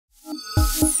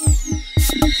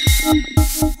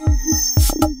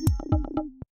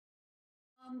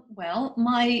Well,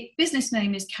 my business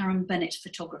name is Bennett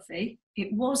Photography.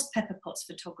 It was Pepper Potts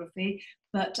Photography,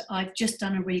 but I've just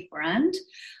done a rebrand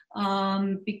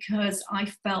because I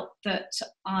felt that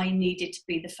I needed to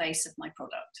be the face of my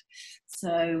product.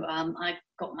 So I've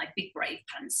got my big brave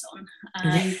pants on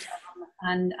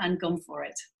and gone for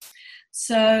it.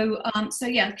 So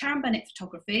yeah, Karen Bennett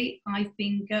Photography. I've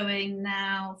been going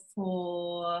now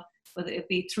for, well, it'll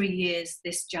be 3 years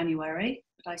this January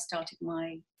that I started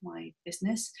my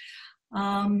business.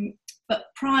 But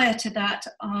prior to that,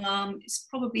 it's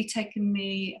probably taken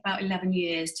me about 11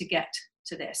 years to get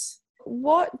to this.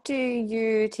 What do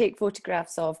you take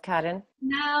photographs of, Karen?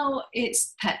 Now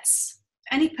it's pets.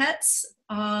 Any pets,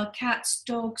 cats,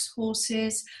 dogs,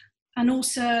 horses, and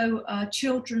also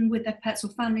children with their pets or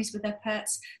families with their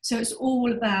pets. So it's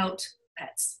all about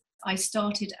pets. I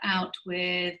started out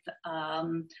with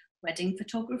wedding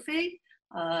photography,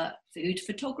 food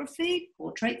photography,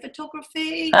 portrait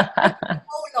photography, a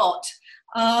whole lot.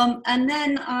 And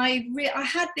then I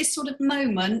had this sort of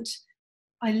moment.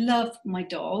 I love my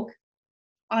dog.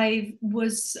 I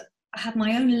had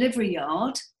my own livery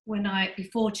yard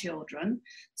before children.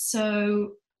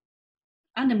 So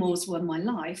animals were my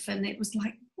life, and it was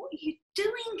like, what are you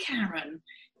doing, Karen?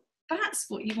 That's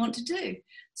what you want to do.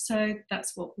 So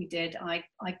that's what we did. I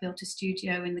built a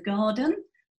studio in the garden,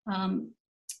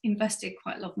 invested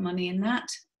quite a lot of money in that,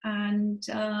 and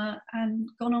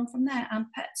gone on from there.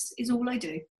 And pets is all I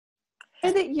do.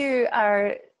 Now that you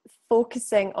are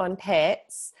focusing on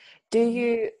pets, do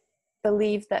you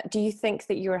think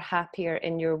that you're happier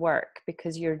in your work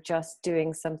because you're just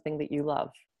doing something that you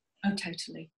love? Oh,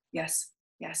 totally. Yes.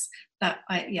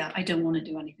 I don't want to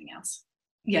do anything else.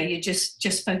 Yeah, you're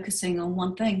just focusing on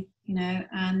one thing,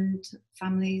 and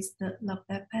families that love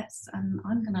their pets, and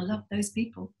I'm going to love those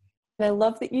people. And I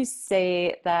love that you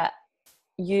say that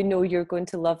you're going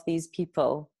to love these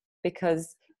people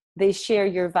because they share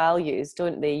your values,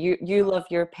 don't they? You love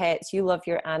your pets, you love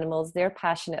your animals, they're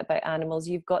passionate about animals.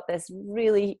 You've got this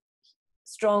really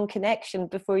strong connection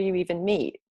before you even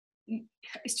meet.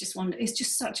 It's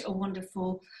just such a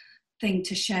wonderful thing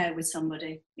to share with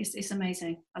somebody. It's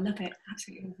amazing. I love it.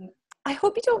 Absolutely love it. I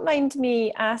hope you don't mind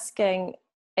me asking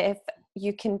if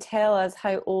you can tell us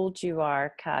how old you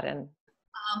are, Karen.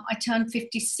 I turned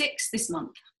 56 this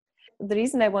month. The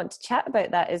reason I want to chat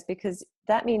about that is because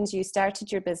that means you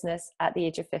started your business at the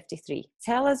age of 53.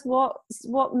 Tell us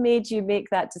what made you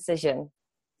make that decision?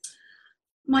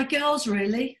 My girls,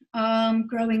 really,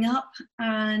 growing up,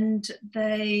 and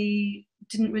they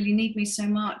didn't really need me so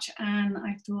much. And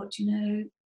I thought,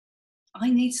 I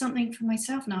need something for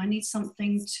myself now. I need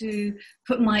something to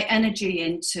put my energy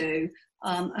into.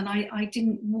 And I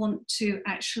didn't want to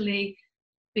actually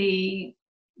be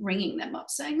ringing them up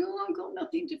saying, oh, I've got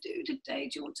nothing to do today.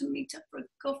 Do you want to meet up for a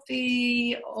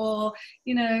coffee? Or,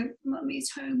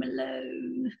 Mummy's home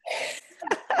alone.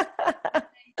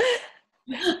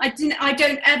 I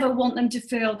don't ever want them to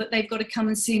feel that they've got to come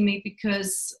and see me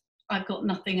because I've got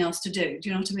nothing else to do. Do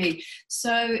you know what I mean?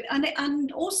 So,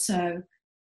 and also,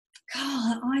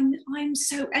 God, I'm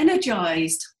so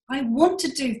energized. I want to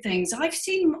do things. I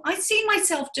see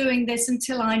myself doing this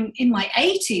until I'm in my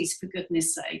 80s, for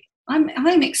goodness sake.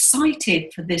 I'm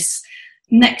excited for this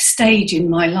next stage in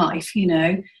my life,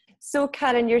 So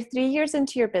Karen, you're 3 years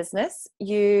into your business.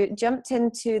 You jumped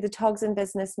into the Togs and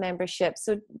Business membership.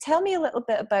 So tell me a little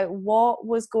bit about what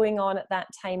was going on at that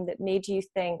time that made you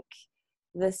think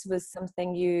this was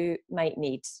something you might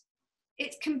need.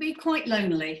 It can be quite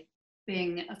lonely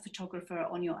being a photographer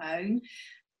on your own.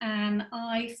 And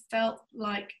I felt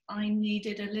like I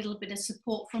needed a little bit of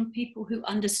support from people who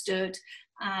understood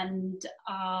and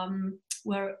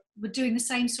were doing the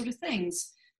same sort of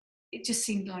things. It just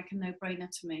seemed like a no-brainer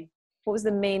to me. What was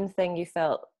the main thing you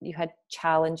felt you had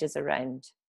challenges around?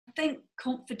 I think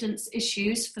confidence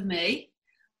issues for me,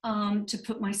 to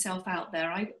put myself out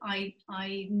there.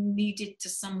 I needed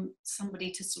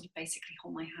somebody to sort of basically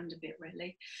hold my hand a bit,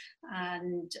 really,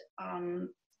 and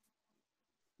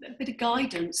a bit of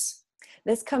guidance.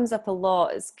 This comes up a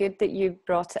lot. It's good that you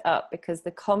brought it up because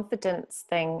the confidence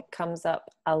thing comes up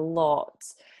a lot.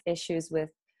 Issues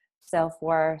with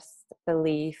self-worth,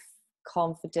 belief,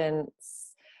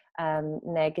 confidence,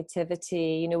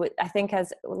 negativity. I think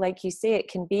like you say, it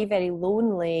can be very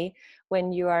lonely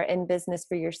when you are in business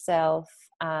for yourself.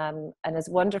 And as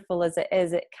wonderful as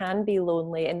it can be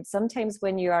lonely. And sometimes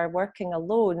when you are working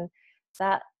alone,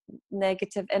 that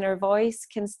negative inner voice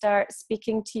can start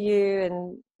speaking to you,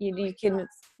 and you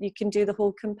can do the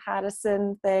whole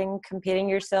comparison thing, comparing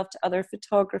yourself to other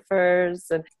photographers.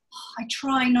 And I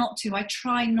try not to. I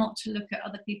try not to look at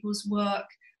other people's work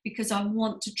because I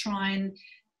want to try and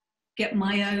get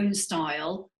my own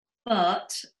style.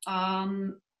 But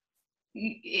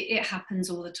it happens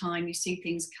all the time. You see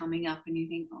things coming up and you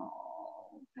think, oh,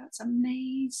 that's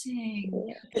amazing.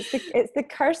 Yeah. It's the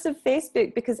curse of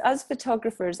Facebook, because us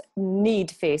photographers need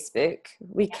Facebook.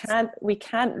 We can't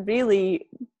really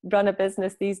run a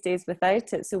business these days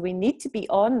without it. So we need to be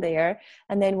on there.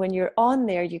 And then when you're on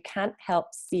there, you can't help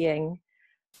seeing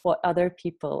what other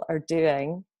people are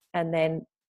doing. And then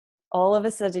all of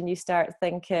a sudden you start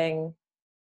thinking,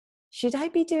 should I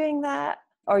be doing that?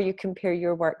 Or you compare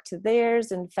your work to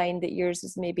theirs and find that yours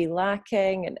is maybe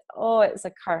lacking. And it's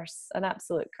a curse, an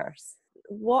absolute curse.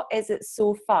 What is it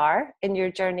so far in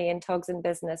your journey in Togs in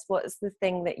Business? What is the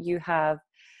thing that you have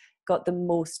got the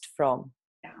most from?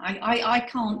 I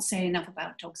can't say enough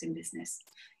about Togs in Business.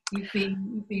 You've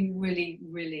been really,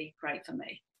 really great for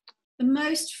me. The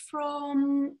most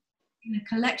from a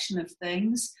collection of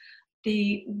things,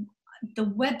 the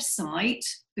website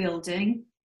building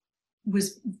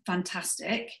was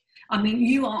fantastic. I mean,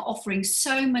 you are offering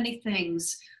so many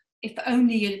things. If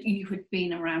only you had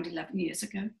been around 11 years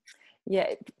ago. Yeah,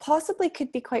 it possibly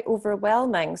could be quite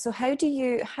overwhelming. So how do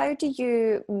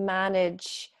you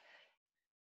manage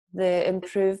the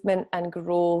improvement and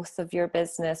growth of your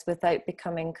business without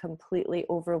becoming completely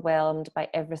overwhelmed by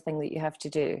everything that you have to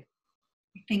do?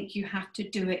 I think you have to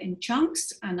do it in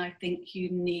chunks, and I think you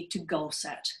need to goal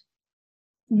set.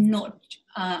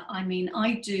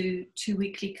 I do 2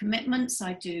 weekly commitments,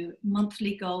 I do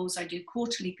monthly goals, I do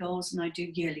quarterly goals, and I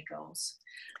do yearly goals.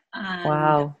 And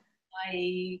wow.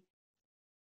 I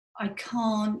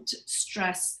can't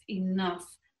stress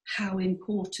enough how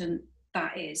important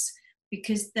that is,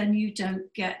 because then you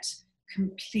don't get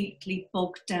completely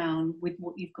bogged down with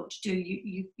what you've got to do.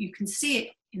 You can see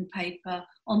it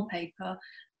on paper,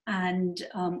 and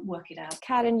work it out.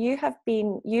 Karen,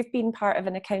 you've been part of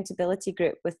an accountability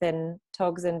group within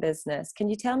Togs in Business. Can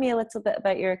you tell me a little bit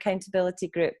about your accountability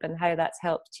group and how that's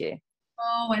helped you?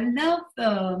 Oh, I love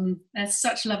them. They're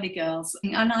such lovely girls.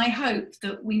 And I hope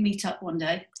that we meet up one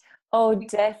day. Oh,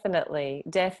 definitely.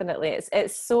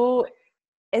 It's so,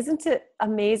 isn't it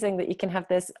amazing that you can have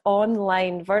this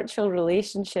online virtual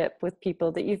relationship with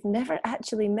people that you've never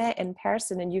actually met in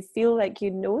person, and you feel like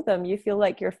you know them, you feel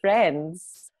like you're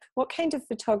friends. What kind of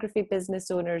photography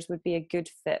business owners would be a good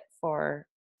fit for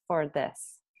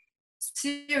this?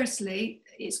 Seriously,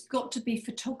 it's got to be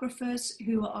photographers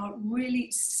who are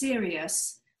really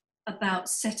serious about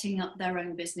setting up their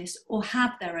own business or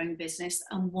have their own business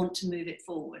and want to move it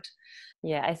forward.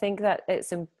 Yeah, I think that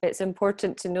it's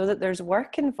important to know that there's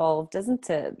work involved, isn't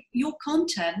it? Your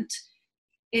content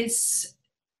is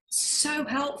so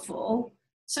helpful,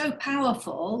 so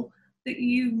powerful, that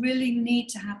you really need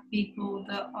to have people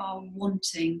that are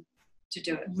wanting to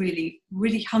do it, really,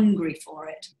 really hungry for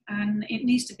it, and it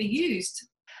needs to be used.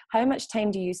 How much time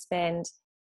do you spend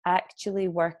actually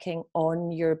working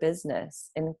on your business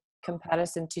in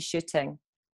comparison to shooting?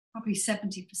 Probably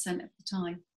 70% of the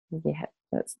time. Yeah,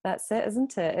 that's it,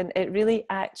 isn't it? And it really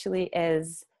actually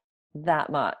is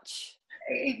that much.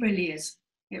 It really is.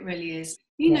 It really is.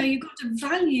 You know, you've got to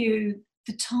value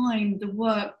the time, the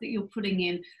work that you're putting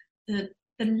in, the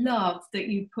love that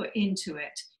you put into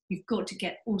it. You've got to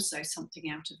get also something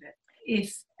out of it.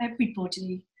 If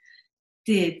everybody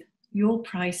did your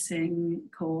pricing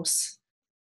course,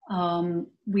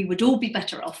 we would all be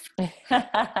better off.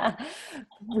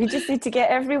 We just need to get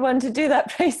everyone to do that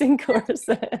pricing course.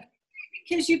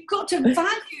 Because you've got to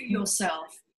value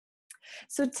yourself.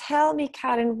 So tell me,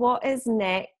 Karen, what is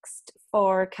next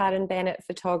for Karen Bennett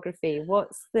Photography?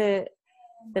 What's the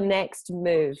next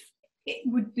move? It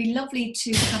would be lovely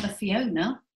to have a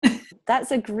Fiona. That's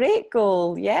a great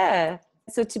goal, yeah.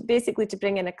 So to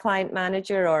bring in a client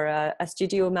manager or a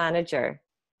studio manager.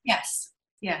 Yes,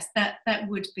 that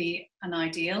would be an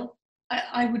ideal.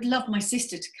 I would love my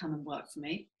sister to come and work for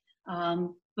me,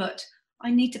 but I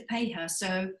need to pay her,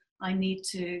 so I need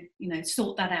to,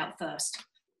 sort that out first.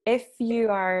 If you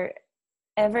are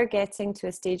ever getting to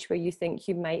a stage where you think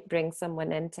you might bring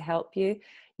someone in to help you,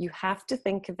 you have to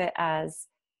think of it as,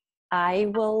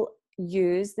 I will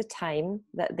use the time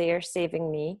that they are saving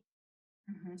me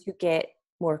to get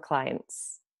more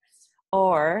clients,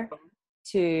 or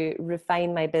to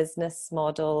refine my business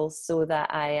model so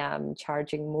that I am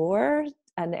charging more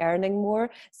and earning more.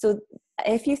 So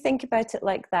if you think about it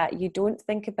like that, you don't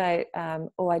think about,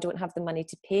 I don't have the money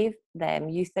to pay them.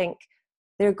 You think,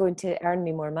 they're going to earn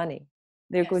me more money.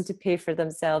 They're going to pay for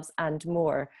themselves and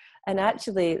more. And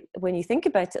actually, when you think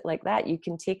about it like that, you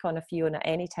can take on a Fiona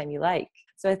anytime you like.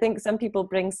 So I think some people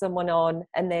bring someone on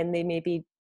and then they maybe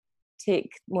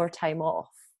take more time off.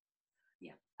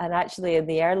 Yeah. And actually in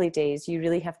the early days, you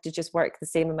really have to just work the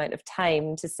same amount of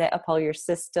time to set up all your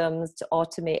systems, to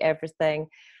automate everything.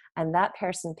 And that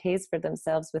person pays for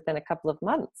themselves within a couple of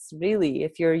months, really,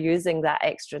 if you're using that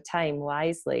extra time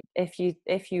wisely. If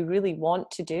you really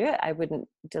want to do it, I wouldn't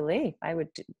delay. I would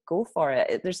go for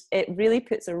it. It really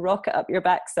puts a rocket up your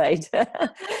backside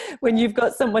when you've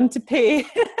got someone to pay.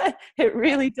 It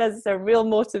really does. It's a real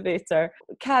motivator.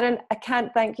 Karen, I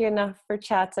can't thank you enough for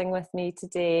chatting with me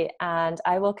today, and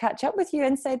I will catch up with you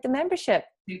inside the membership.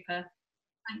 Super.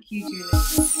 Thank you, Julie.